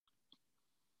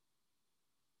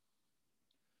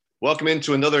Welcome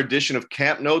into another edition of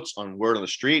Camp Notes on Word on the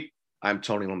Street. I'm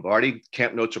Tony Lombardi.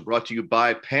 Camp Notes are brought to you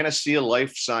by Panacea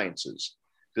Life Sciences.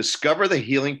 Discover the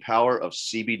healing power of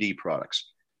CBD products.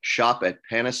 Shop at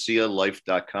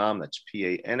panacealife.com. That's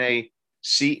P-A-N-A-C-E-A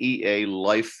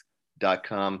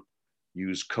life.com.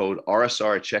 Use code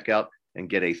RSR at checkout and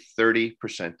get a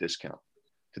 30% discount.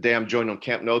 Today, I'm joined on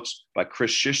Camp Notes by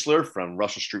Chris Schisler from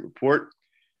Russell Street Report.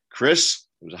 Chris,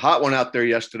 it was a hot one out there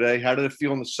yesterday. How did it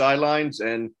feel on the sidelines,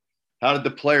 and how did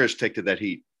the players take to that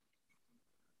heat?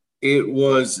 It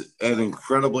was an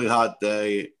incredibly hot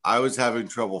day. I was having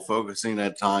trouble focusing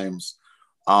at times.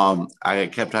 I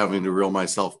kept having to reel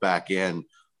myself back in.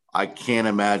 I can't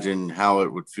imagine how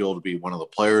it would feel to be one of the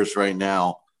players right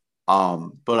now.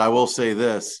 But I will say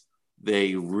this,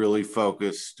 they really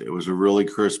focused. It was a really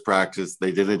crisp practice.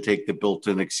 They didn't take the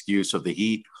built-in excuse of the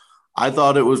heat. I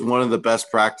thought it was one of the best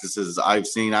practices I've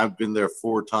seen. I've been there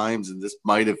 4 times, and this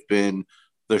might have been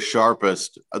the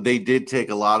sharpest. They did take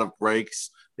a lot of breaks.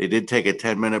 They did take a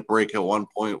 10-minute break at one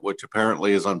point, which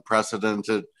apparently is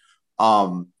unprecedented.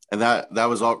 And that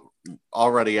was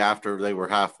already after they were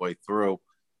halfway through.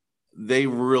 They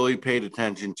really paid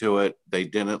attention to it. They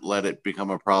didn't let it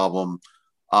become a problem.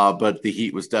 But the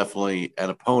heat was definitely an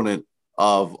opponent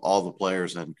of all the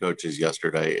players and coaches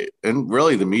yesterday, and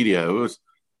really the media.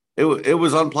 It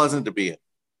was unpleasant to be in.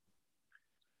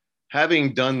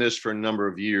 Having done this for a number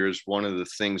of years, one of the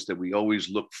things that we always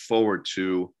look forward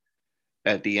to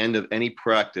at the end of any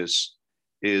practice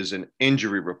is an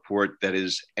injury report that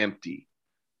is empty.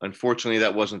 Unfortunately,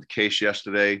 that wasn't the case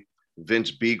yesterday.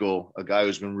 Vince Biegel, a guy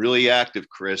who's been really active,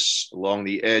 Chris, along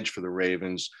the edge for the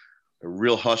Ravens, a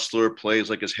real hustler, plays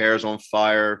like his hair's on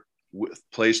fire,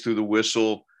 plays through the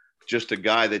whistle, just a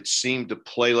guy that seemed to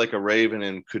play like a Raven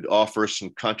and could offer some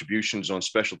contributions on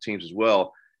special teams as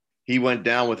well. He went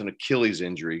down with an Achilles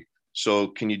injury. So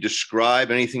can you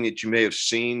describe anything that you may have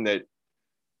seen that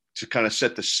to kind of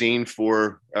set the scene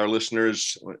for our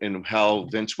listeners and how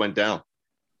Vince went down?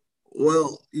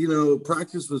 Well,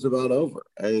 practice was about over,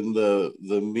 and the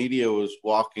media was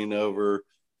walking over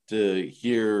to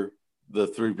hear the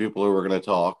 3 people who were going to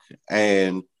talk,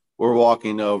 and we're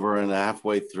walking over, and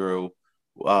halfway through,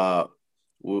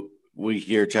 we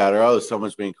hear chatter, oh,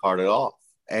 someone's being carted off,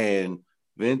 and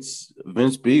Vince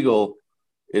Biegel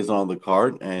is on the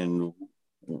cart, and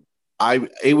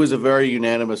it was a very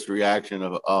unanimous reaction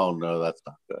of, oh no, that's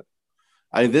not good.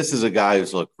 This is a guy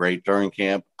who's looked great during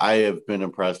camp. I have been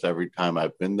impressed every time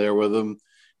I've been there with him.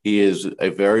 He is a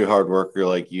very hard worker,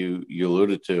 like you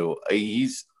alluded to.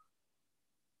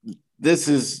 This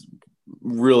is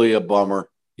really a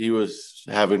bummer. He was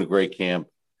having a great camp,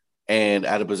 and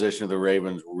at a position the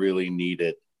Ravens really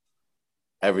needed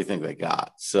everything they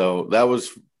got. So that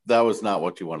was not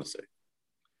what you want to see.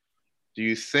 Do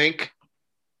you think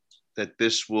that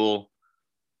this will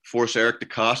force Eric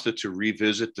DeCosta to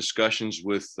revisit discussions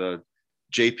with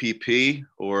JPP,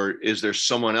 or is there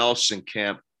someone else in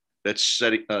camp that's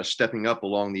stepping up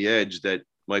along the edge that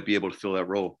might be able to fill that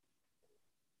role?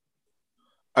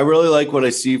 I really like what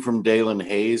I see from Dalen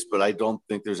Hayes, but I don't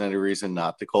think there's any reason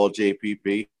not to call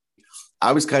JPP.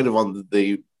 I was kind of on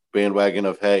the bandwagon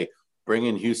of, hey, bring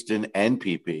in Houston and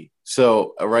PP.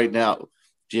 So right now,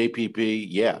 JPP,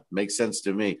 yeah, makes sense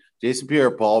to me. Jason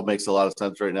Pierre-Paul makes a lot of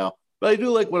sense right now. But I do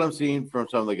like what I'm seeing from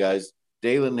some of the guys.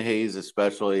 Dalen Hayes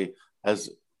especially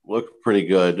has looked pretty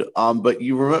good. But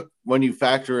when you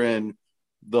factor in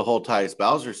the whole Tyus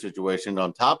Bowser situation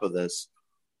on top of this,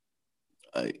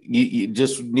 you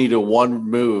just need a one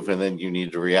move, and then you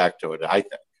need to react to it, I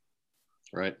think.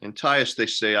 Right. And Tyus, they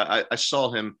say, I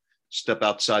saw him step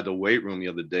outside the weight room the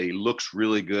other day. He looks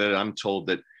really good. I'm told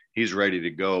that he's ready to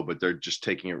go, but they're just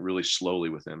taking it really slowly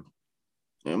with him.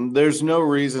 And there's no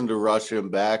reason to rush him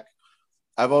back.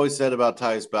 I've always said about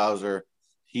Tyus Bowser,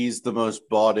 he's the most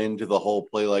bought into the whole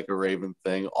play like a Raven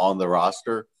thing on the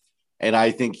roster. And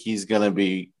I think he's going to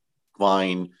be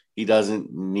fine. He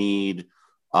doesn't need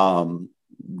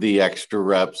the extra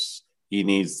reps. He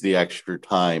needs the extra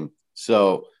time.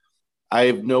 So I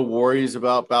have no worries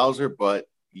about Bowser, but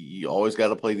you always got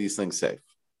to play these things safe.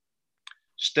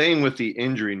 Staying with the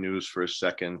injury news for a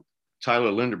second, Tyler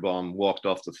Linderbaum walked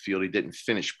off the field. He didn't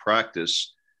finish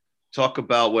practice. Talk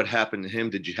about what happened to him.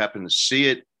 Did you happen to see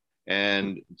it?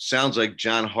 And it sounds like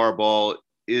John Harbaugh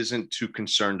isn't too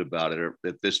concerned about it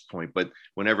at this point. But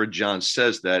whenever John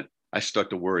says that, I start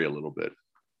to worry a little bit.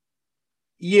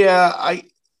 Yeah,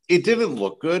 it didn't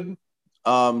look good.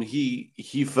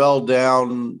 He fell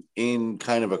down in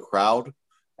kind of a crowd.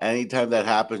 Anytime that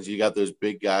happens, you got those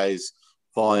big guys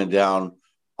falling down.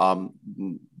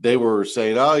 They were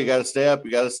saying, oh, you got to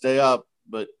stay up.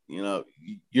 But,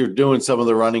 you're doing some of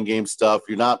the running game stuff.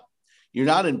 You're not you're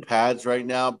not in pads right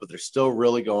now, but they're still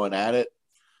really going at it.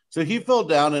 So he fell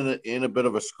down in a bit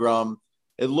of a scrum.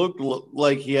 It looked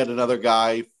like he had another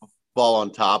guy fall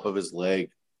on top of his leg.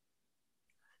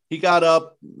 He got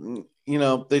up,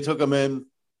 they took him in.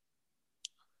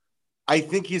 I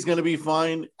think he's going to be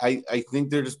fine. I think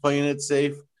they're just playing it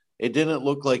safe. It didn't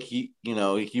look like he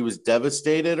was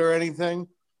devastated or anything.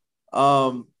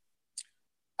 There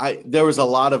was a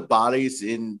lot of bodies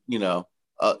in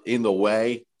the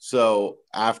way. So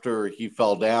after he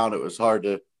fell down, it was hard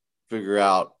to figure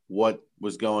out what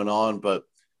was going on, but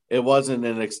it wasn't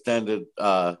an extended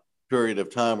period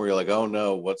of time where you're like, oh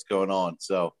no, what's going on?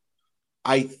 So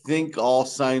I think all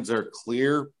signs are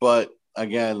clear, but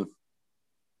again,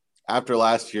 after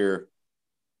last year,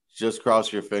 just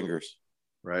cross your fingers.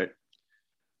 Right.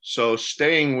 So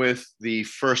staying with the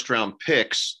first round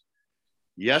picks,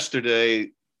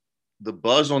 yesterday, the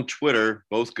buzz on Twitter,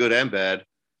 both good and bad,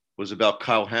 was about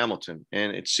Kyle Hamilton.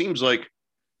 And it seems like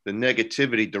the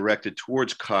negativity directed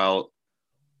towards Kyle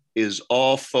is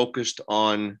all focused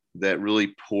on that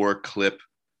really poor clip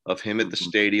of him at the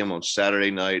stadium on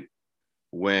Saturday night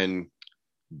when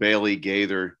Bailey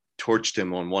Gaither torched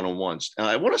him on one-on-ones. And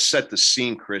I want to set the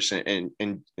scene, Chris, and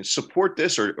support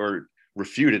this or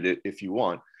refute it if you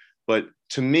want. But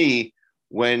to me,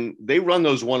 when they run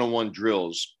those one-on-one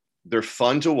drills, they're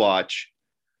fun to watch,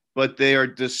 but they are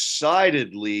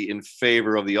decidedly in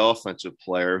favor of the offensive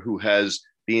player who has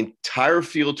the entire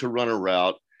field to run a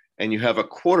route, and you have a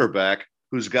quarterback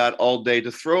who's got all day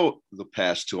to throw the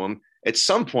pass to him. At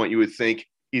some point, you would think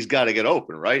he's got to get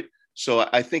open, right? So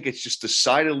I think it's just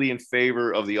decidedly in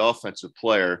favor of the offensive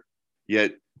player,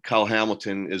 yet Kyle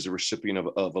Hamilton is a recipient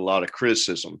of a lot of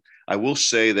criticism. I will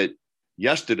say that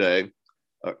yesterday,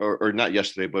 or not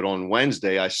yesterday, but on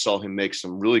Wednesday, I saw him make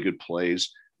some really good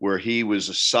plays where he was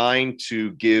assigned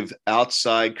to give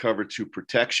outside cover to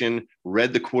protection,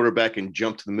 read the quarterback, and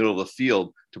jumped to the middle of the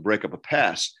field to break up a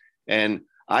pass. And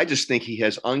I just think he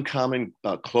has uncommon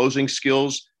closing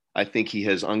skills. I think he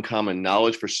has uncommon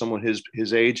knowledge for someone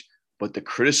his age, but the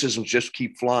criticisms just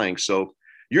keep flying. So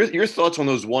your thoughts on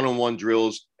those one-on-one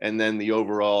drills and then the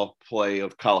overall play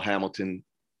of Kyle Hamilton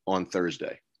on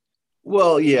Thursday?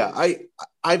 Well, yeah,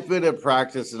 I've been at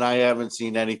practice and I haven't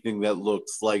seen anything that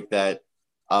looks like that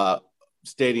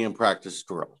stadium practice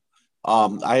drill.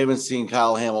 I haven't seen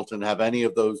Kyle Hamilton have any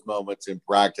of those moments in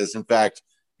practice. In fact,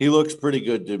 he looks pretty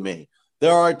good to me.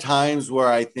 There are times where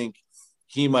I think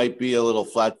he might be a little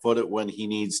flat-footed when he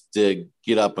needs to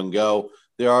get up and go.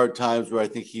 There are times where I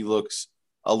think he looks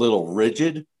a little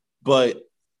rigid, but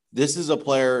this is a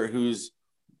player who's,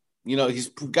 he's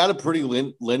got a pretty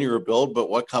linear build, but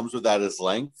what comes with that is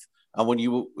length. And when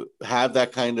you have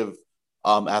that kind of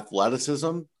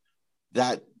athleticism,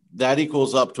 that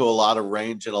equals up to a lot of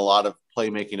range and a lot of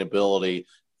playmaking ability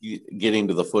getting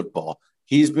to the football.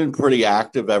 He's been pretty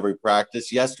active every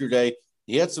practice. Yesterday,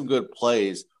 he had some good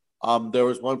plays. There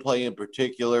was one play in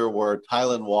particular where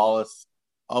Tylan Wallace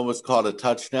almost caught a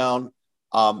touchdown.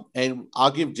 And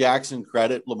I'll give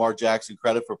Lamar Jackson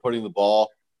credit for putting the ball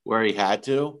where he had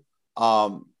to,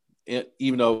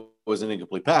 even though it was an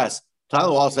incomplete pass.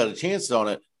 Tylan Wallace had a chance on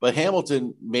it, but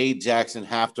Hamilton made Jackson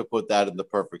have to put that in the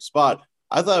perfect spot.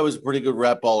 I thought it was a pretty good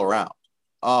rep all around.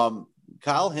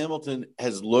 Kyle Hamilton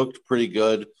has looked pretty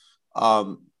good.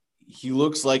 He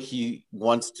looks like he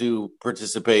wants to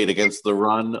participate against the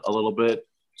run a little bit,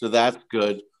 so that's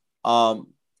good.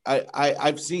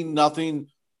 I've seen nothing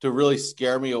to really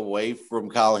scare me away from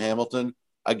Kyle Hamilton.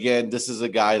 Again, this is a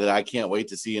guy that I can't wait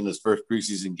to see in his first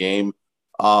preseason game.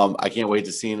 I can't wait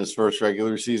to see in his first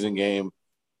regular season game.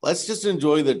 Let's just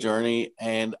enjoy the journey.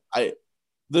 And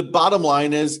the bottom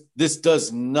line is this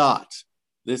does not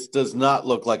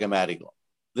look like a Matty Glove.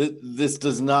 This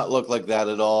does not look like that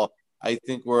at all. I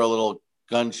think we're a little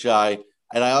gun shy.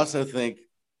 And I also think,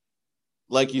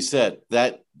 like you said,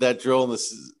 that drill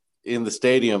in the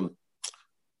stadium,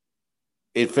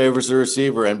 it favors the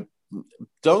receiver. And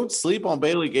don't sleep on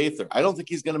Bailey Gaither. I don't think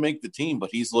he's going to make the team,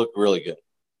 but he's looked really good.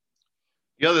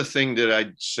 The other thing that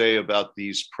I'd say about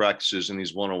these practices and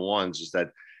these one-on-ones is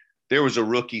that there was a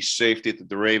rookie safety that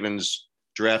the Ravens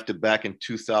drafted back in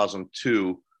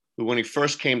 2002, who when he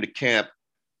first came to camp,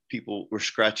 people were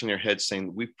scratching their heads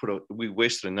saying, we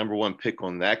wasted a number one pick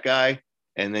on that guy.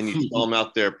 And then you saw him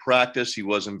out there practice. He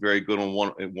wasn't very good on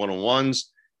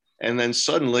one-on-ones. And then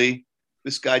suddenly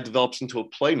this guy develops into a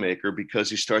playmaker because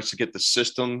he starts to get the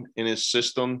system in his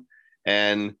system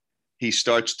and he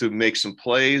starts to make some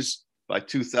plays. By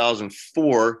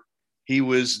 2004, he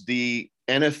was the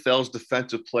NFL's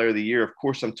Defensive Player of the Year. Of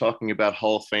course, I'm talking about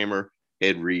Hall of Famer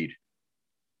Ed Reed.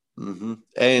 Mm-hmm.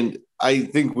 And I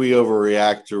think we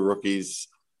overreact to rookies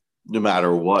no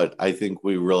matter what. I think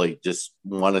we really just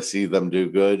want to see them do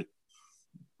good,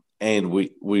 and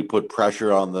we put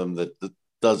pressure on them that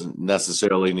doesn't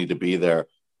necessarily need to be there.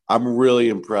 I'm really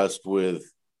impressed with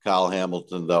Kyle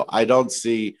Hamilton, though. I don't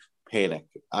see panic.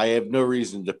 I have no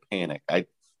reason to panic.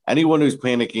 Anyone who's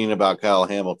panicking about Kyle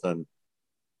Hamilton,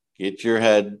 get your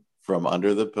head from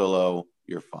under the pillow.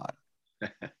 You're fine.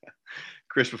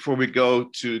 Chris, before we go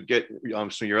to get some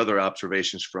of your other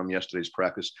observations from yesterday's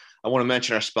practice, I want to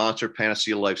mention our sponsor,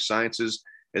 Panacea Life Sciences.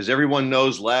 As everyone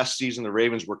knows, last season the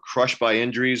Ravens were crushed by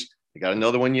injuries. They got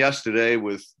another one yesterday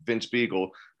with Vince Biegel.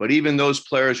 But even those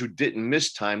players who didn't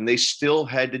miss time, they still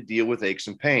had to deal with aches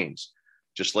and pains.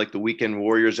 Just like the weekend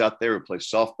warriors out there who play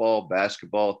softball,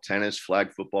 basketball, tennis,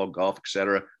 flag football, golf,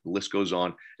 etc. The list goes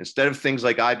on. Instead of things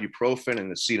like ibuprofen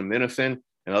and acetaminophen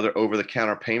and other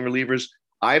over-the-counter pain relievers,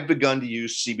 I've begun to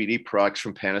use CBD products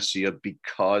from Panacea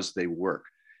because they work.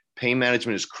 Pain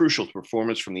management is crucial to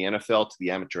performance from the NFL to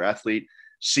the amateur athlete.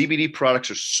 CBD products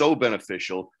are so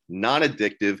beneficial,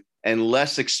 non-addictive, and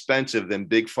less expensive than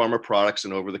big pharma products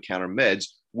and over-the-counter meds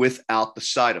without the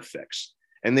side effects.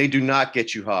 And they do not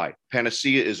get you high.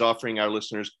 Panacea is offering our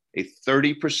listeners a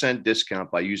 30% discount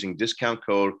by using discount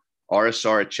code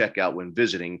RSR at checkout when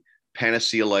visiting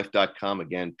panacealife.com.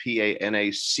 Again,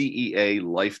 PANACEA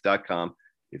life.com.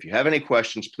 If you have any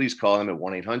questions, please call them at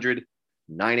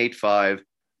 1-800-985-0515,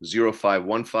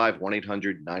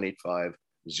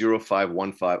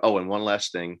 1-800-985-0515. Oh, and one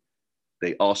last thing,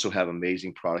 they also have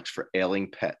amazing products for ailing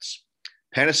pets.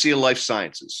 Panacea Life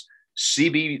Sciences,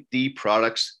 CBD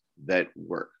products that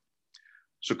work.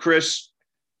 So, Chris,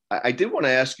 I did want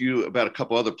to ask you about a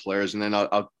couple other players, and then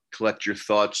I'll collect your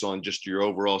thoughts on just your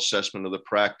overall assessment of the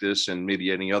practice and maybe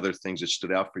any other things that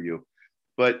stood out for you.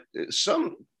 But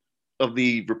some of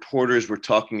the reporters were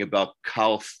talking about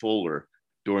Kyle Fuller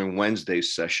during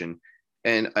Wednesday's session.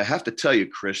 And I have to tell you,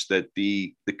 Chris, that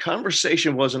the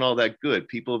conversation wasn't all that good.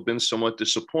 People have been somewhat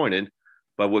disappointed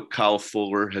by what Kyle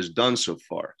Fuller has done so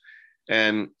far.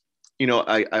 And, you know,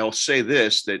 I'll say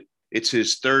this, that it's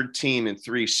his third team in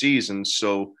 3 seasons.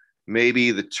 So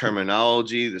maybe the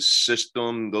terminology, the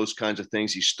system, those kinds of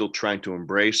things he's still trying to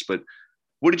embrace. But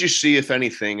what did you see, if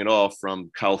anything at all, from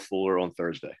Kyle Fuller on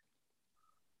Thursday?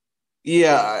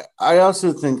 Yeah, I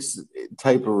also think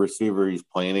type of receiver he's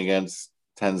playing against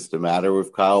tends to matter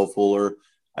with Kyle Fuller.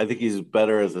 I think he's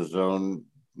better as a zone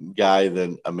guy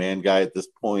than a man guy at this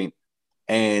point.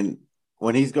 And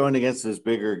when he's going against his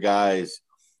bigger guys,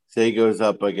 say he goes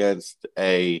up against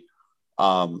a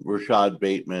Rashad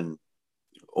Bateman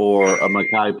or a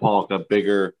Mekhi Polk, a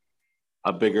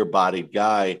bigger bodied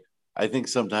guy, I think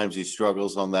sometimes he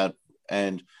struggles on that.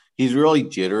 And he's really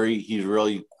jittery. He's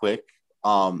really quick.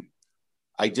 I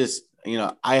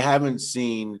haven't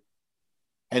seen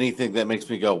anything that makes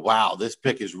me go, wow, this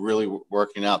pick is really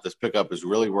working out. This pickup is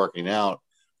really working out.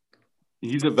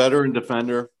 He's a veteran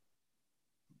defender.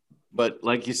 But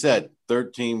like you said,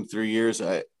 third team, 3 years.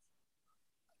 I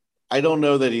don't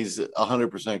know that he's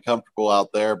 100% comfortable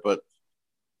out there. But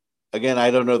again,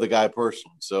 I don't know the guy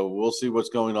personally. So we'll see what's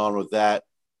going on with that.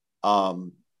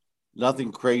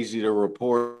 Nothing crazy to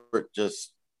report.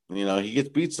 Just, he gets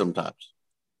beat sometimes.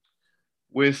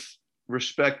 With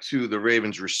respect to the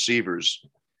Ravens receivers,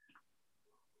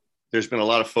 there's been a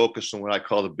lot of focus on what I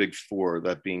call the big four,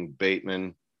 that being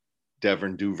Bateman,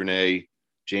 Devin Duvernay,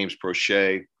 James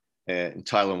Prochet, and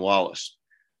Tylan Wallace.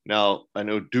 Now, I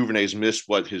know Duvernay's missed,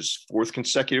 his 4th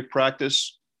consecutive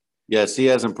practice? Yes, he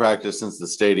hasn't practiced since the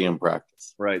stadium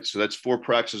practice. Right, so that's 4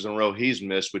 practices in a row he's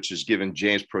missed, which has given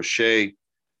James Prochet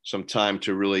some time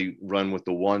to really run with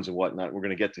the ones and whatnot. We're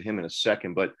going to get to him in a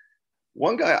second, but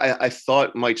one guy I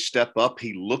thought might step up.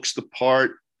 He looks the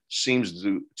part, seems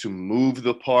to move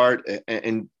the part,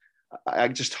 and I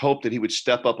just hope that he would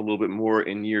step up a little bit more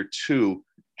in year 2.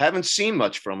 Haven't seen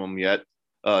much from him yet.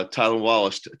 Tylan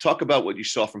Wallace, talk about what you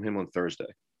saw from him on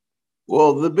Thursday.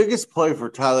 Well, the biggest play for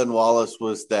Tylan Wallace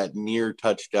was that near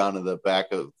touchdown in the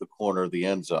back of the corner of the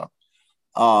end zone.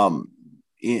 So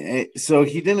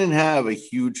he didn't have a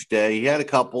huge day. He had a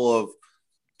couple of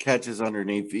catches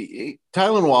underneath.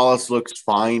 Tylan Wallace looks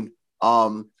fine.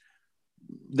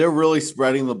 They're really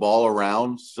spreading the ball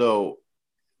around. So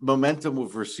momentum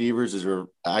with receivers is,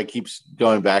 I keep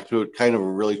going back to it, kind of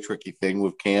a really tricky thing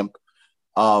with camp.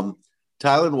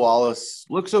 Tylan Wallace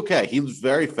looks okay. He was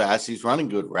very fast. He's running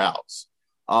good routes.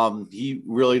 He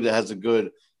really has a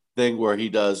good thing where he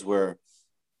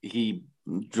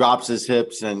drops his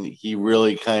hips and he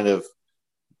really kind of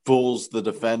fools the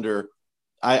defender.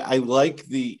 I like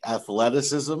the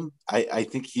athleticism. I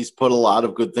think he's put a lot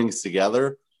of good things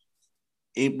together.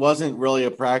 It wasn't really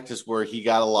a practice where he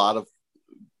got a lot of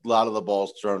the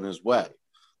balls thrown his way.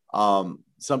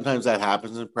 Sometimes that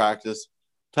happens in practice.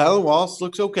 Tylan Wallace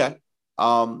looks okay.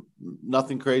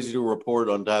 Nothing crazy to report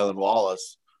on Tylan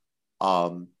Wallace.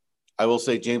 I will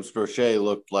say James Prochet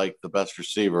looked like the best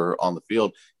receiver on the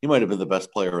field. He might have been the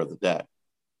best player of the day.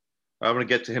 I'm going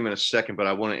to get to him in a second, but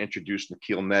I want to introduce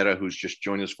Nikhil Mehta, who's just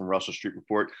joined us from Russell Street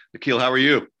Report. Nikhil, how are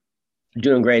you?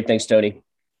 Doing great. Thanks, Tony.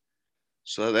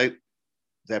 So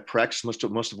that practice must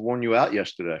have worn you out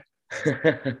yesterday.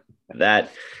 that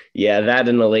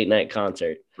and the late night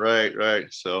concert. Right.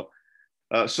 So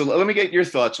let me get your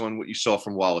thoughts on what you saw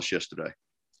from Wallace yesterday.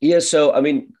 Yeah, so I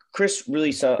mean, Chris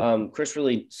really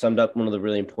summed up one of the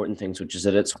really important things, which is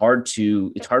that it's hard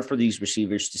for these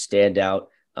receivers to stand out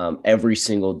every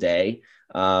single day.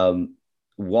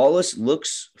 Wallace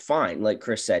looks fine, like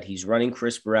Chris said. He's running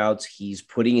crisp routes. He's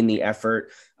putting in the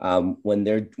effort when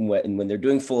they're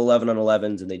doing full 11 on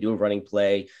 11s and they do a running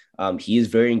play. He is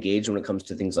very engaged when it comes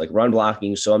to things like run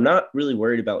blocking. So I'm not really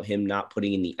worried about him not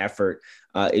putting in the effort.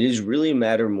 It is really a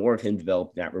matter more of him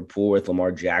developing that rapport with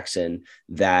Lamar Jackson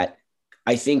that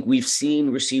I think we've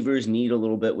seen receivers need a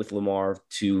little bit with Lamar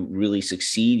to really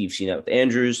succeed. You've seen that with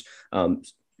Andrews.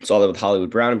 Saw that with Hollywood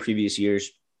Brown in previous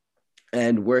years.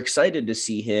 And we're excited to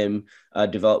see him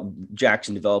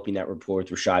developing that rapport with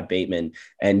Rashad Bateman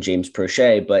and James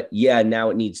Prochet. But yeah, now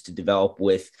it needs to develop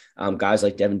with guys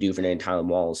like Devin Duvernay and Tylan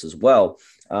Wallace as well.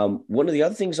 One of the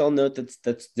other things I'll note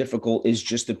that's difficult is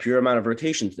just the pure amount of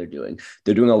rotations they're doing.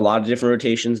 They're doing a lot of different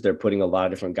rotations. They're putting a lot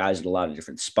of different guys at a lot of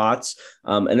different spots.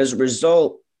 And as a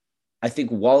result, I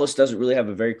think Wallace doesn't really have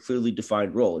a very clearly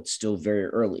defined role. It's still very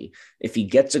early. If he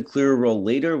gets a clearer role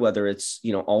later, whether it's,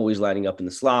 always lining up in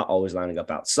the slot, always lining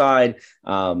up outside,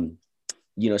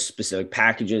 specific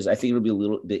packages, I think it'll be a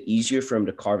little bit easier for him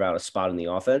to carve out a spot in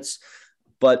the offense.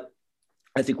 But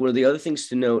I think one of the other things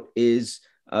to note is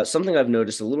something I've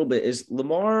noticed a little bit is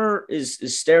Lamar is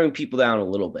staring people down a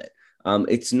little bit.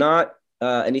 It's not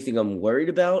anything I'm worried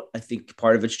about. I think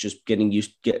part of it's just getting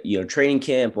used, training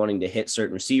camp, wanting to hit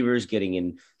certain receivers, getting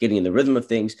in the rhythm of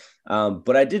things.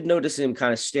 But I did notice him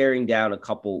kind of staring down a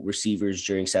couple receivers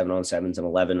during 7-on-7s and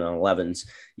 11-on-11s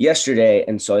yesterday.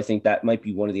 And so I think that might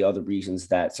be one of the other reasons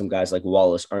that some guys like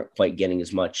Wallace aren't quite getting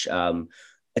as much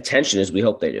attention as we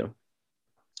hope they do.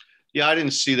 Yeah, I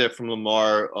didn't see that from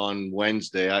Lamar on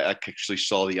Wednesday. I actually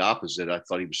saw the opposite. I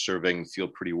thought he was surveying the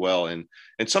field pretty well. And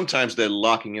sometimes that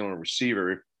locking in on a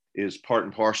receiver is part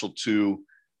and parcel to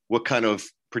what kind of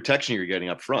protection you're getting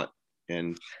up front.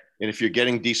 And if you're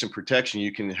getting decent protection,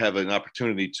 you can have an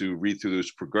opportunity to read through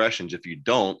those progressions. If you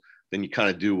don't, then you kind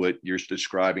of do what you're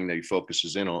describing, that he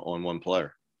focuses in on one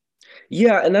player.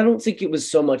 Yeah, and I don't think it was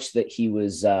so much that he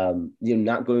was,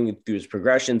 not going through his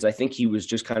progressions. I think he was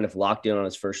just kind of locked in on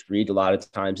his first read a lot of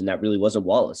times, and that really wasn't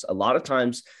Wallace. A lot of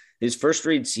times, his first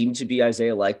read seemed to be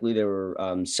Isaiah Likely. There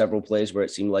were several plays where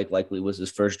it seemed like Likely was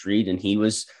his first read, and he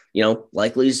was,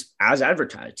 Likely's as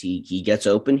advertised. He gets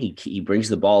open, he brings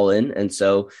the ball in, and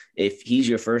so if he's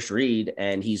your first read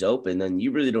and he's open, then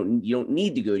you don't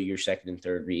need to go to your second and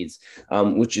third reads,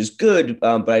 which is good.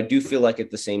 But I do feel like at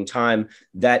the same time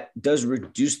that does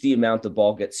reduce the amount the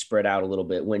ball gets spread out a little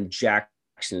bit when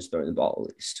Jackson is throwing the ball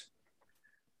at least.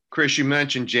 Chris, you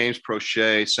mentioned James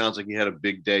Prochet. Sounds like he had a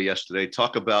big day yesterday.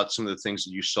 Talk about some of the things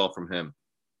that you saw from him.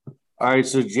 All right,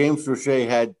 so James Prochet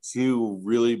had two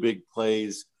really big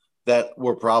plays that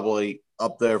were probably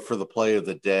up there for the play of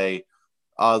the day.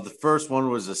 The first one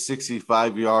was a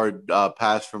 65-yard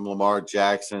pass from Lamar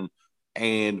Jackson,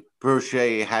 and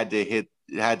Prochet had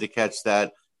to catch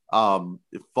that,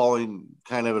 falling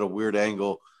kind of at a weird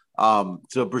angle.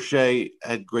 So Prochet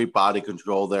had great body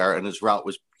control there, and his route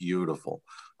was beautiful.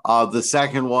 The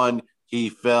second one, he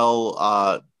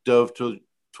fell, dove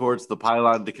towards the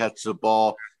pylon to catch the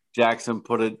ball. Jackson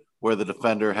put it where the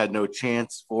defender had no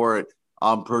chance for it.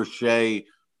 Prochet,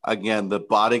 again, the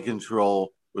body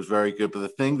control was very good. But the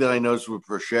thing that I noticed with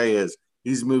Prochet is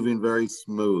he's moving very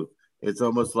smooth. It's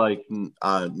almost like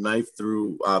a knife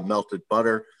through melted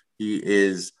butter.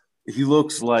 He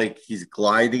looks like he's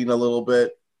gliding a little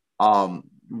bit.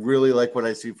 Really like what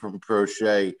I see from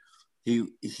Prochet.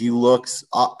 He looks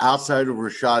outside of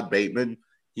Rashad Bateman.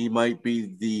 He might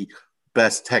be the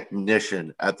best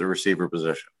technician at the receiver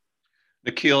position.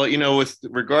 Nikhil, with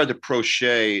regard to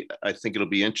Prochet, I think it'll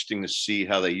be interesting to see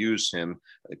how they use him.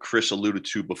 Chris alluded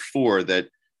to before that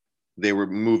they were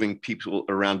moving people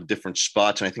around different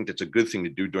spots, and I think that's a good thing to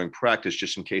do during practice,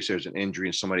 just in case there's an injury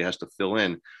and somebody has to fill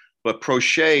in. But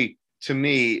Prochet, to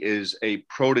me, is a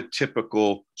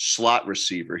prototypical slot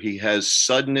receiver. He has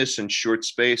suddenness in short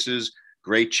spaces,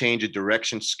 great change of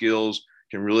direction skills,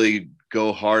 can really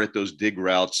go hard at those dig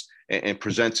routes, and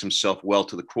presents himself well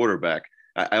to the quarterback.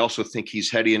 I also think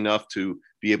he's heady enough to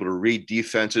be able to read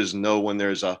defenses, know when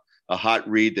there's a hot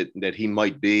read that he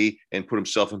might be, and put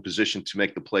himself in position to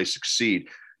make the play succeed.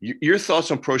 Your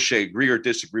thoughts on Prochet? Agree or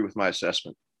disagree with my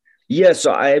assessment? Yeah,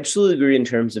 so I absolutely agree in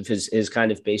terms of his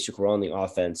kind of basic role in the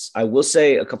offense. I will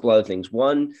say a couple other things.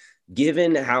 One,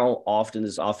 given how often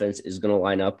this offense is going to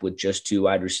line up with just two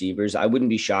wide receivers, I wouldn't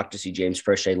be shocked to see James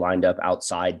Prochet lined up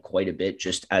outside quite a bit,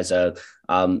 just as a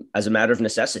matter of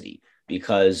necessity.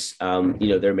 Because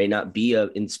there may not be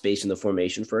in space in the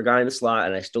formation for a guy in the slot,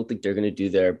 and I still think they're going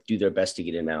to do their best to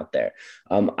get him out there.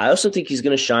 I also think he's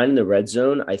going to shine in the red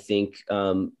zone. I think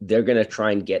they're going to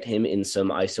try and get him in some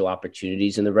ISO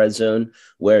opportunities in the red zone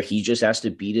where he just has to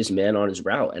beat his man on his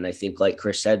route. And I think, like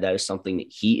Chris said, that is something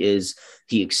that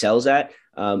he excels at.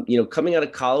 Coming out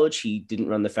of college, he didn't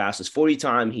run the fastest 40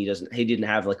 time. He didn't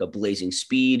have like a blazing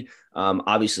speed.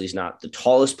 Obviously he's not the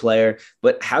tallest player,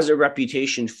 but has a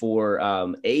reputation for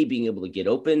being able to get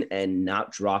open and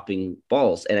not dropping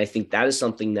balls. And I think that is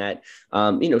something that,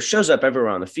 shows up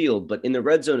everywhere on the field, but in the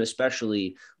red zone,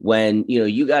 especially when,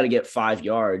 you got to get 5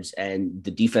 yards and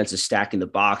the defense is stacking the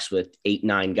box with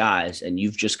 8-9 guys, and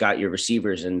you've just got your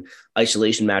receivers and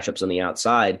isolation matchups on the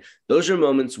outside. Those are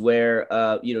moments where,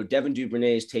 Devin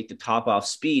Duvernay's take the top off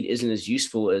speed isn't as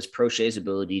useful as Prochet's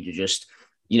ability to just,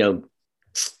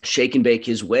 shake and bake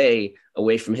his way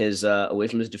away from his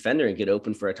defender and get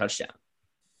open for a touchdown.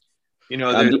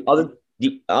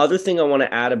 The other thing I want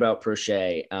to add about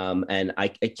Prochet, and I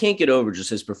can't get over just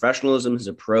his professionalism, his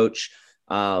approach,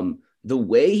 the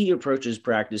way he approaches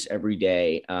practice every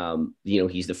day.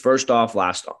 He's the first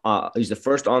he's the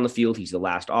first on the field. He's the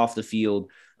last off the field.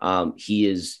 He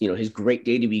is, his great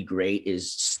day to be great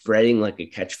is spreading like a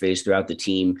catchphrase throughout the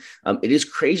team. It is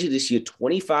crazy to see a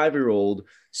 25-year-old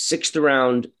 6th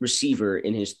round receiver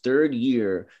in his 3rd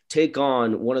year take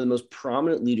on one of the most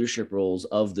prominent leadership roles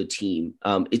of the team.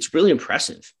 It's really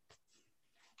impressive.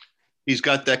 He's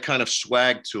got that kind of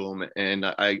swag to him. And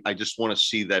I just want to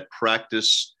see that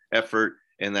practice effort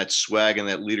and that swag and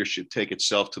that leadership take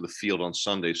itself to the field on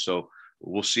Sunday. So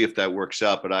we'll see if that works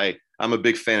out. But I'm a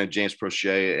big fan of James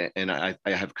Prochet, and I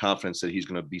have confidence that he's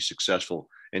going to be successful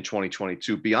in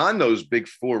 2022. Beyond those big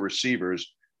 4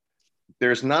 receivers,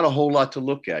 there's not a whole lot to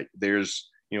look at. There's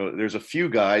a few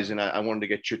guys, and I wanted to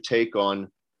get your take on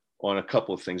a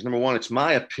couple of things. Number one, it's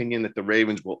my opinion that the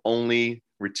Ravens will only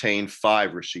retain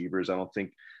 5 receivers. I don't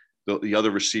think the other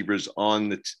receivers on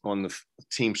the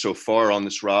team so far on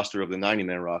this roster of the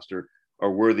 90-man roster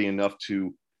are worthy enough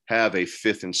to have a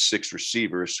 5th and 6th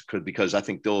receivers, because I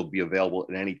think they'll be available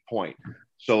at any point.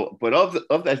 So, but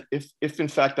of that, if in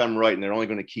fact I'm right and they're only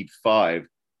going to keep 5,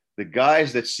 the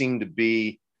guys that seem to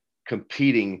be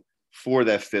competing for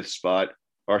that 5th spot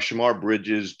are Shamar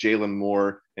Bridges, Jalen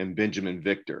Moore, and Benjamin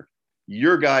Victor.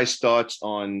 Your guys' thoughts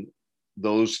on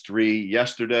those 3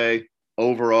 yesterday,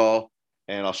 overall,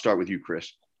 and I'll start with you,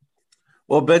 Chris.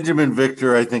 Well, Benjamin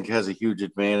Victor, I think, has a huge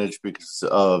advantage because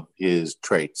of his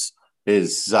traits.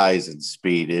 His size and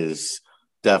speed is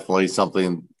definitely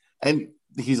something, and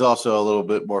he's also a little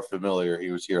bit more familiar.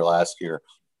 He was here last year.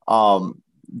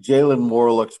 Jalen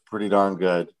Moore looks pretty darn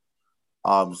good.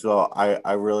 So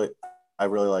I really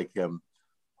like him.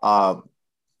 I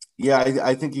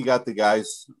think you got the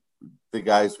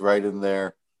guys right in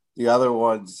there. The other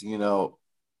ones,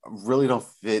 really don't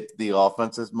fit the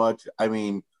offense as much. I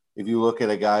mean, if you look at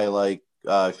a guy like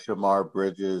Shamar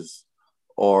Bridges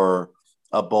or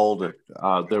a Bolden,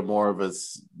 they're more of a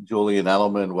Julian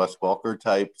Edelman, Wes Welker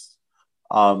types.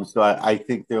 So I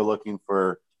think they're looking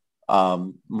for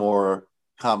more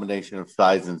combination of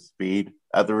size and speed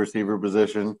at the receiver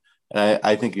position. And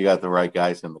I think you got the right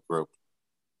guys in the group.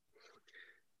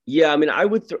 Yeah, I mean, I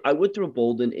would throw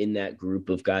Bolden in that group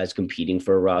of guys competing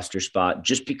for a roster spot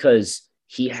just because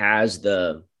he has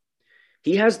the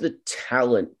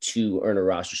talent to earn a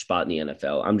roster spot in the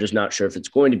NFL. I'm just not sure if it's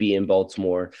going to be in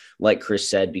Baltimore, like Chris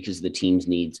said, because of the team's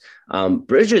needs.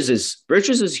 Bridges is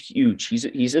huge.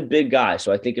 He's a big guy.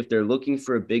 So I think if they're looking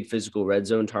for a big physical red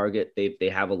zone target, they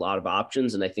have a lot of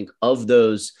options. And I think of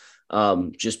those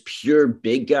just pure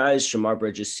big guys, Shamar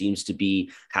Bridges seems to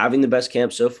be having the best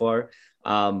camp so far.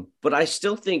 But I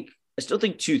still think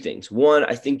 2 things. One,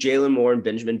 I think Jalen Moore and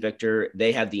Benjamin Victor,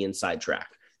 they have the inside track.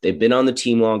 They've been on the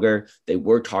team longer. They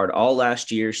worked hard all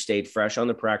last year, stayed fresh on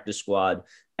the practice squad.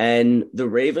 And the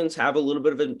Ravens have a little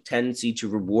bit of a tendency to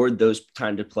reward those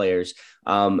kind of players,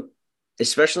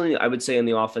 especially, I would say, on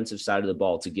the offensive side of the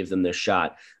ball, to give them their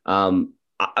shot.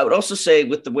 I would also say,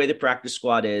 with the way the practice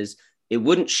squad is, it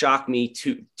wouldn't shock me.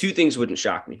 Two things wouldn't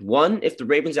shock me. One, if the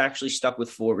Ravens actually stuck with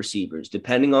 4 receivers,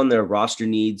 depending on their roster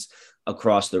needs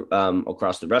across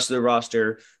the rest of the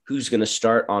roster, who's going to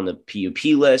start on the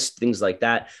PUP list, things like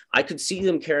that. I could see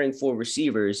them carrying 4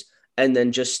 receivers and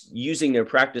then just using their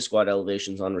practice squad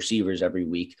elevations on receivers every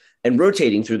week and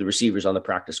rotating through the receivers on the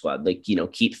practice squad, like,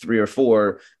 keep 3 or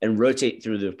 4 and rotate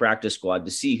through the practice squad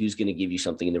to see who's going to give you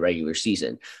something in the regular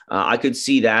season. I could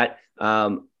see that.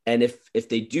 And if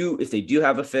they do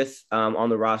have a 5th on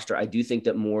the roster, I do think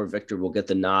that Moore Victor will get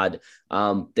the nod.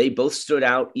 They both stood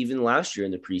out even last year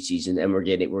in the preseason, and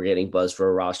we're getting buzz for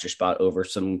a roster spot over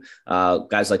some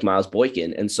guys like Miles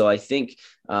Boykin. And so I think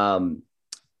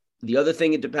the other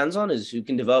thing it depends on is who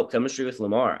can develop chemistry with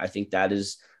Lamar. I think that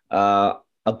is a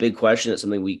big question. It's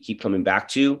something we keep coming back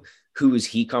to. Who is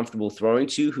he comfortable throwing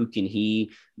to? Who can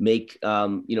he make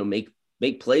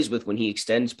plays with when he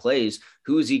extends plays?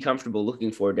 Who is he comfortable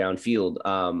looking for downfield?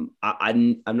 I'm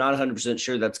not 100%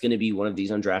 sure that's going to be one of these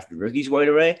undrafted rookies right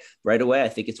away. I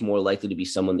think it's more likely to be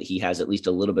someone that he has at least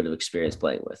a little bit of experience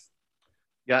playing with.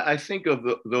 Yeah, I think of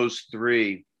those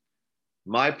 3,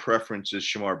 my preference is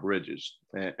Shamar Bridges,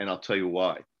 and I'll tell you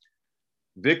why.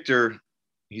 Victor,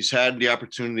 he's had the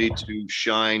opportunity to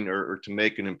shine or to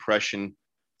make an impression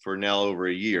for now over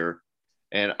a year.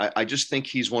 And I just think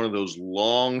he's one of those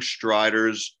long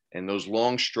striders, and those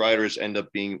long striders end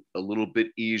up being a little bit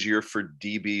easier for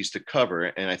DBs to cover.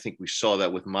 And I think we saw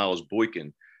that with Miles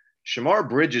Boykin. Shamar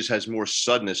Bridges has more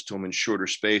suddenness to him in shorter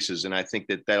spaces, and I think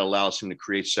that allows him to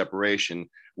create separation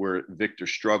where Victor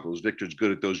struggles. Victor's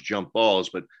good at those jump balls,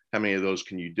 but how many of those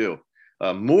can you do?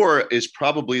 Moore is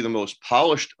probably the most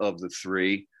polished of the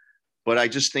 3, but I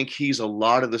just think he's a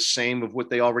lot of the same of what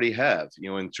they already have,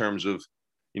 in terms of,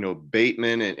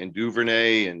 Bateman and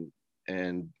Duvernay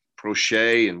and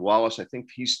Prochet and Wallace. I think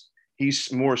he's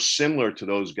more similar to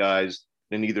those guys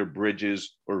than either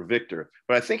Bridges or Victor.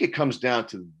 But I think it comes down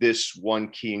to this one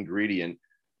key ingredient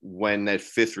when that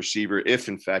 5th receiver, if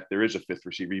in fact there is a 5th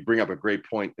receiver. You bring up a great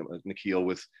point, Nikhil,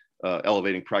 with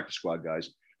elevating practice squad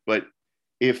guys. But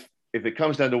if it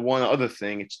comes down to one other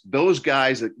thing, it's those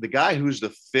guys, the guy who's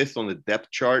the 5th on the depth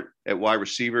chart at wide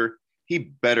receiver,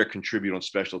 he better contribute on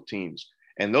special teams.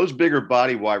 And those bigger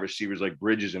body wide receivers like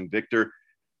Bridges and Victor,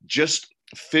 just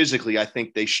physically, I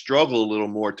think they struggle a little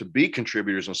more to be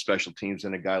contributors on special teams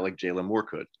than a guy like Jalen Moore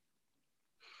could.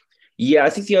 Yeah, I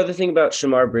think the other thing about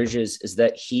Shamar Bridges is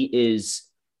that he is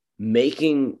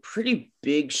making pretty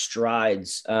big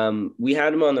strides. We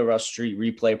had him on the Rush Street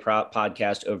Replay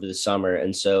podcast over the summer.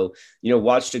 And so,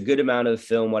 watched a good amount of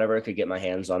film, whatever I could get my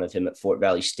hands on of him at Fort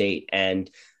Valley State.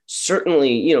 And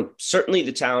certainly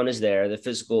the talent is there. The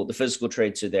physical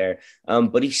traits are there.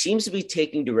 But he seems to be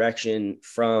taking direction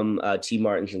from T.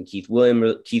 Martins and Keith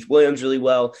Williams really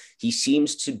well. He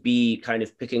seems to be kind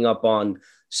of picking up on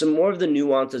some more of the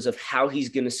nuances of how he's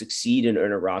going to succeed and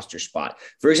earn a roster spot.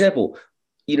 For example,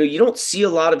 you don't see a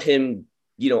lot of him,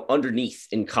 underneath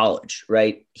in college,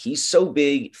 right? He's so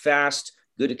big, fast,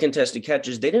 good at contested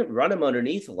catches. They didn't run him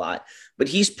underneath a lot, but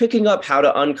he's picking up how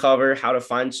to uncover, how to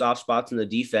find soft spots in the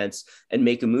defense and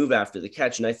make a move after the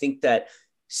catch. And I think that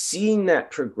seeing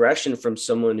that progression from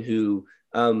someone who,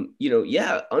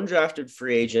 undrafted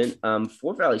free agent,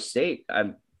 Fort Valley State,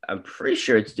 I'm pretty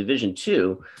sure it's Division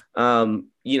II,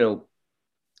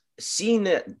 seeing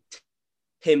that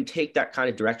him take that kind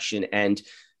of direction and,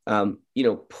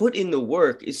 put in the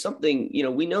work is something,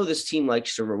 we know this team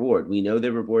likes to reward. We know they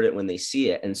reward it when they see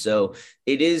it. And so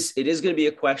it is going to be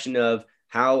a question of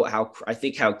how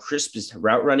crisp his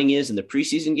route running is in the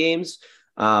preseason games,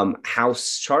 how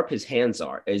sharp his hands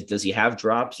are. Does he have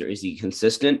drops or is he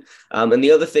consistent? And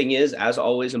the other thing is, as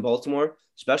always in Baltimore,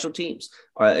 special teams.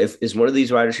 Is one of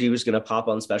these wide receivers going to pop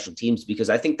on special teams? Because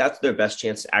I think that's their best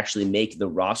chance to actually make the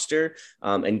roster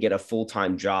and get a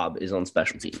full-time job is on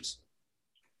special teams.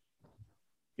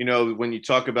 When you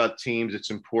talk about teams, it's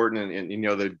important, and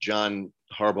the John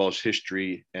Harbaugh's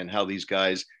history and how these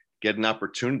guys get an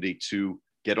opportunity to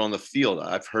get on the field.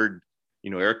 I've heard,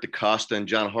 Eric DeCosta and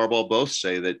John Harbaugh both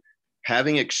say that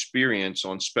having experience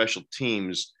on special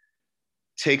teams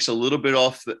takes a little bit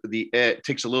off the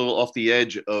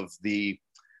edge of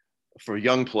for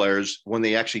young players when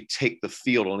they actually take the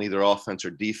field on either offense or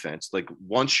defense. Like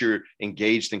once you're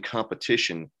engaged in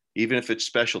competition, even if it's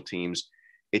special teams,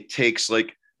 it takes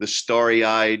like the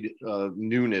starry-eyed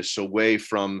newness away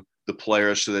from the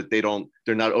players so that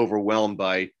they're not overwhelmed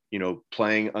by,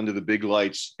 playing under the big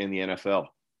lights in the NFL.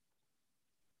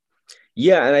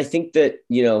 Yeah. And I think that,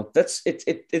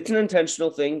 it's an intentional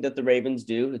thing that the Ravens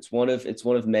do. It's one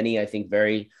of many, I think,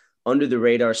 very under the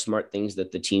radar, smart things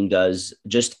that the team does,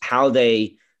 just how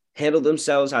they handle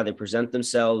themselves, how they present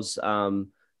themselves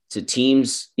to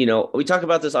teams. We talk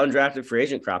about this undrafted free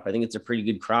agent crop. I think it's a pretty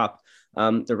good crop.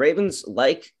 The Ravens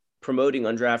like promoting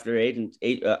undrafted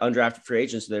free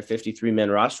agents to their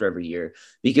 53-man roster every year,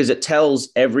 because it tells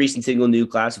every single new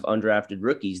class of undrafted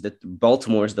rookies that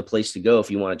Baltimore is the place to go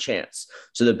if you want a chance.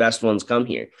 So the best ones come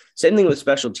here. Same thing with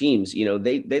special teams.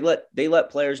 They let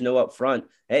players know up front,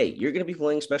 hey, you're going to be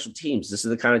playing special teams. This is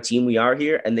the kind of team we are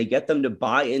here. And they get them to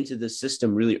buy into the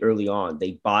system really early on.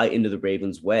 They buy into the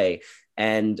Ravens way.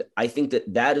 And I think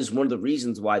that is one of the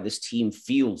reasons why this team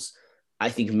feels, I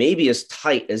think, maybe as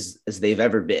tight as they've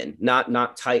ever been.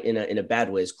 Not tight in a bad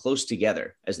way, as close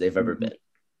together as they've ever been.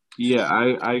 Yeah,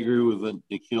 I agree with what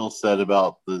Nikhil said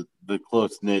about the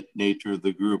close-knit nature of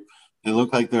the group. They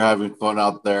look like they're having fun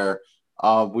out there.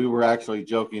 We were actually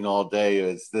joking all day,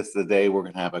 is this the day we're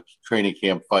going to have a training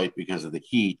camp fight because of the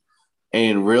heat?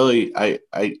 And really, I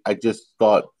just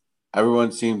thought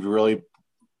everyone seemed really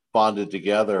bonded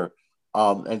together.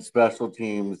 And special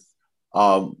teams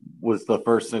was the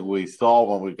first thing we saw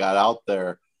when we got out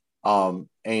there. And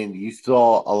you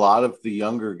saw a lot of the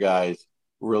younger guys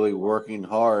really working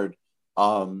hard.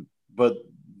 But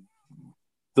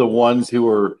the ones who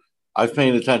were, I was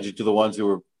paying attention to the ones who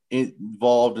were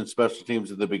involved in special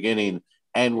teams at the beginning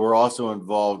and were also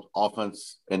involved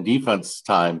offense and defense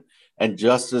time. And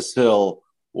Justice Hill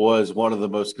was one of the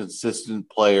most consistent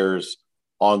players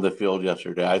on the field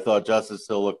yesterday. I thought Justice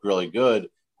Hill looked really good.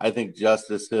 I think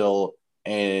Justice Hill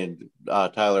and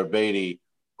Tyler Beatty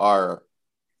are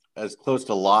as close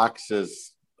to locks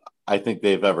as I think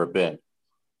they've ever been.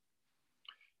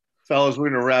 Fellas, we're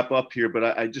going to wrap up here,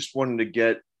 but I just wanted to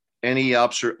get any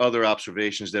other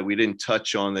observations that we didn't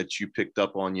touch on that you picked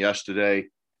up on yesterday.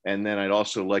 And then I'd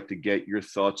also like to get your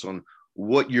thoughts on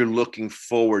what you're looking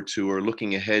forward to or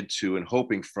looking ahead to and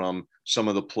hoping from some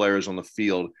of the players on the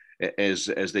field as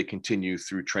they continue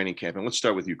through training camp. And let's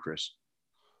start with you, Chris.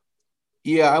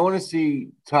 Yeah, I want to see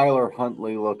Tyler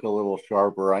Huntley look a little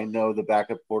sharper. I know the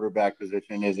backup quarterback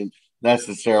position isn't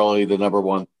necessarily the number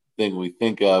one thing we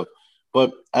think of,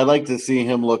 but I'd like to see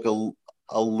him look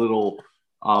a little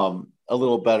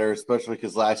better, especially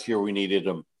because last year we needed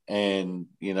him, and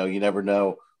you never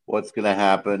know what's going to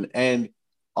happen. And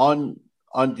on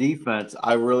defense,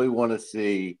 I really want to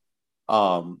see,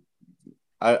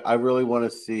 I really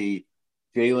want to see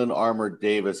Jalen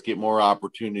Armour-Davis get more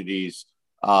opportunities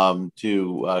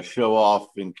to show off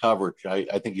in coverage.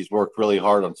 I think he's worked really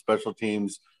hard on special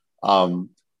teams,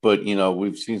 but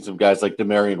we've seen some guys like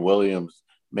Demarion Williams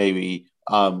maybe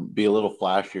be a little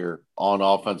flashier on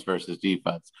offense versus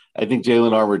defense. I think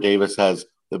Jalen Armour-Davis has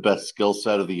the best skill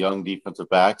set of the young defensive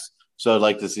backs, so I'd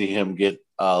like to see him get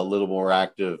a little more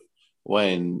active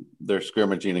when they're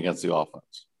scrimmaging against the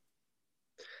offense.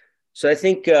 So I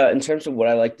think in terms of what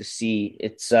I like to see,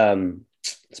 it's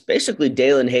basically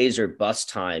Dalen Hayes or bust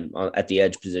time at the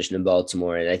edge position in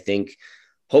Baltimore. And I think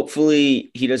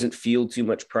hopefully he doesn't feel too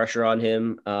much pressure on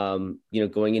him,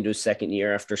 going into his second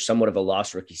year after somewhat of a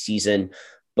lost rookie season.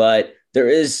 But there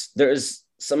is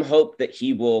some hope that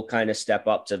he will kind of step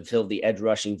up to fill the edge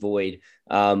rushing void,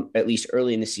 at least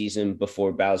early in the season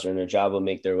before Bowser and Ojabo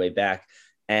make their way back.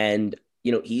 And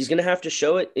he's going to have to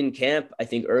show it in camp, I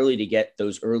think, early to get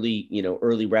those early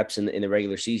reps in the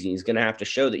regular season. He's going to have to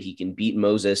show that he can beat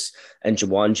Moses and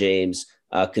Jawan James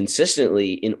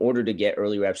consistently in order to get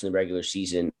early reps in the regular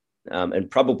season,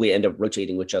 and probably end up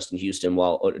rotating with Justin Houston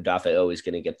while Odafe is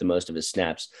going to get the most of his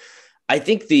snaps. I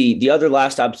think the other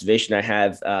last observation I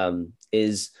have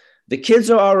is the kids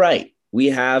are all right.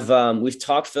 We've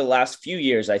talked for the last few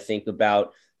years, I think,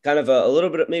 about kind of a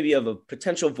little bit maybe of a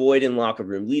potential void in locker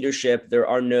room leadership. There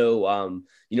are no,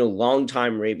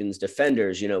 longtime Ravens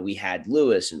defenders. We had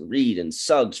Lewis and Reed and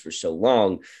Suggs for so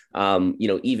long.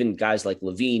 Even guys like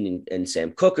Levine and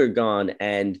Sam Cook are gone.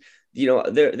 And,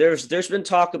 there's been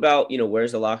talk about,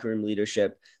 where's the locker room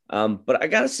leadership? But I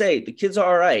got to say, the kids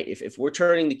are all right. If we're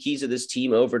turning the keys of this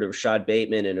team over to Rashad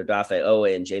Bateman and Odafe Owe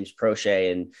and James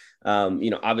Prochet and,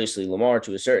 obviously Lamar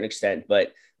to a certain extent,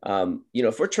 but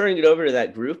if we're turning it over to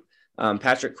that group,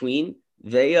 Patrick Queen,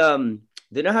 they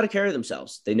know how to carry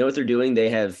themselves. They know what they're doing. They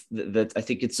have that. I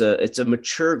think it's a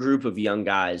mature group of young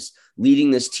guys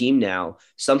leading this team now,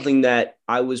 something that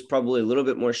I was probably a little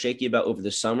bit more shaky about over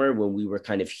the summer when we were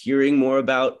kind of hearing more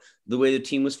about the way the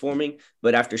team was forming.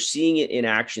 But after seeing it in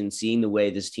action, seeing the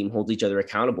way this team holds each other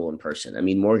accountable in person. I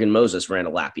mean, Morgan Moses ran a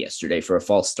lap yesterday for a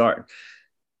false start.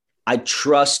 I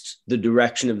trust the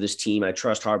direction of this team. I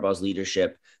trust Harbaugh's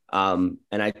leadership. And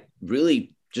I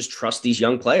really just trust these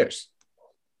young players.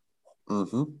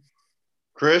 Mm-hmm.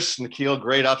 Chris, Nikhil,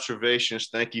 great observations.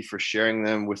 Thank you for sharing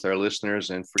them with our listeners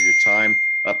and for your time.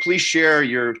 Please share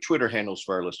your Twitter handles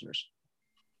for our listeners.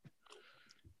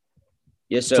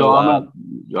 Yes. So I'm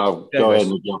go ahead,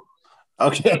 Nikhil.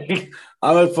 Okay.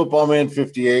 I'm at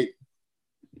FootballMan58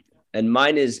 And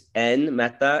mine is N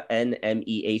Mehta,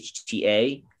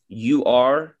 NMEHTA,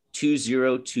 UR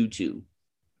 2022.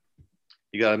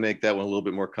 You got to make that one a little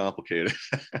bit more complicated.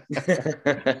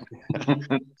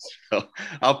 So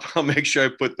I'll make sure I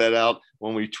put that out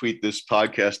when we tweet this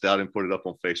podcast out and put it up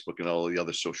on Facebook and all the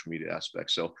other social media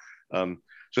aspects. So,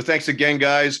 so thanks again,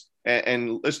 guys.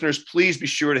 And listeners, please be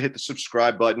sure to hit the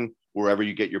subscribe button wherever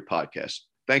you get your podcasts.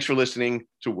 Thanks for listening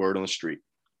to Word on the Street.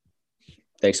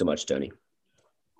 Thanks so much, Tony.